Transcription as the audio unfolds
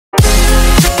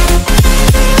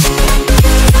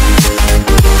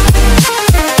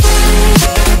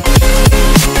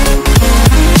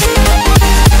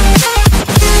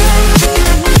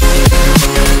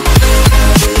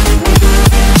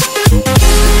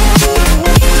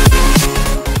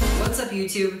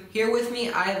YouTube? Here with me,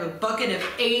 I have a bucket of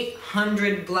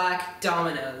 800 black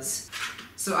dominoes.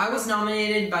 So I was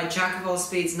nominated by Jack of All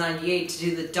Spades 98 to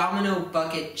do the Domino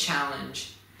Bucket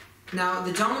Challenge. Now,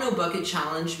 the Domino Bucket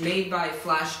Challenge, made by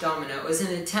Flash Domino, is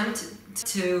an attempt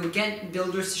to get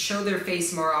builders to show their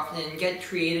face more often and get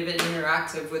creative and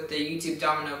interactive with the YouTube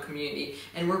Domino community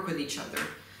and work with each other.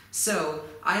 So,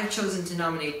 I have chosen to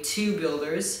nominate two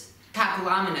builders,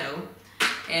 Kaplamino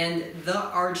and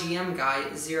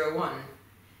TheRGMGuy01.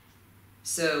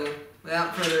 So,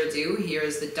 without further ado, here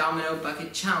is the Domino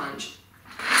Bucket Challenge.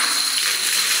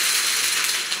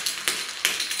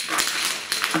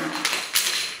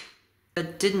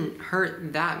 That didn't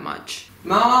hurt that much.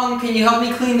 Mom, can you help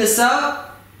me clean this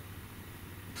up?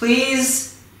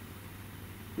 Please?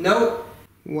 Nope.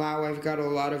 Wow, I've got a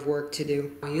lot of work to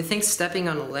do. You think stepping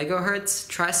on a Lego hurts?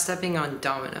 Try stepping on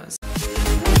dominoes.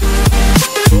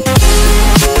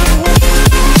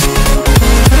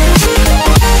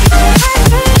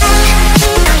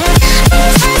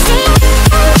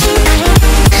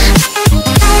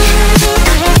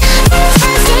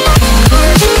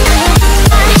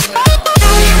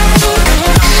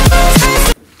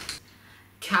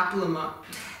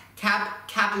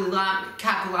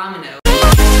 Kaplamino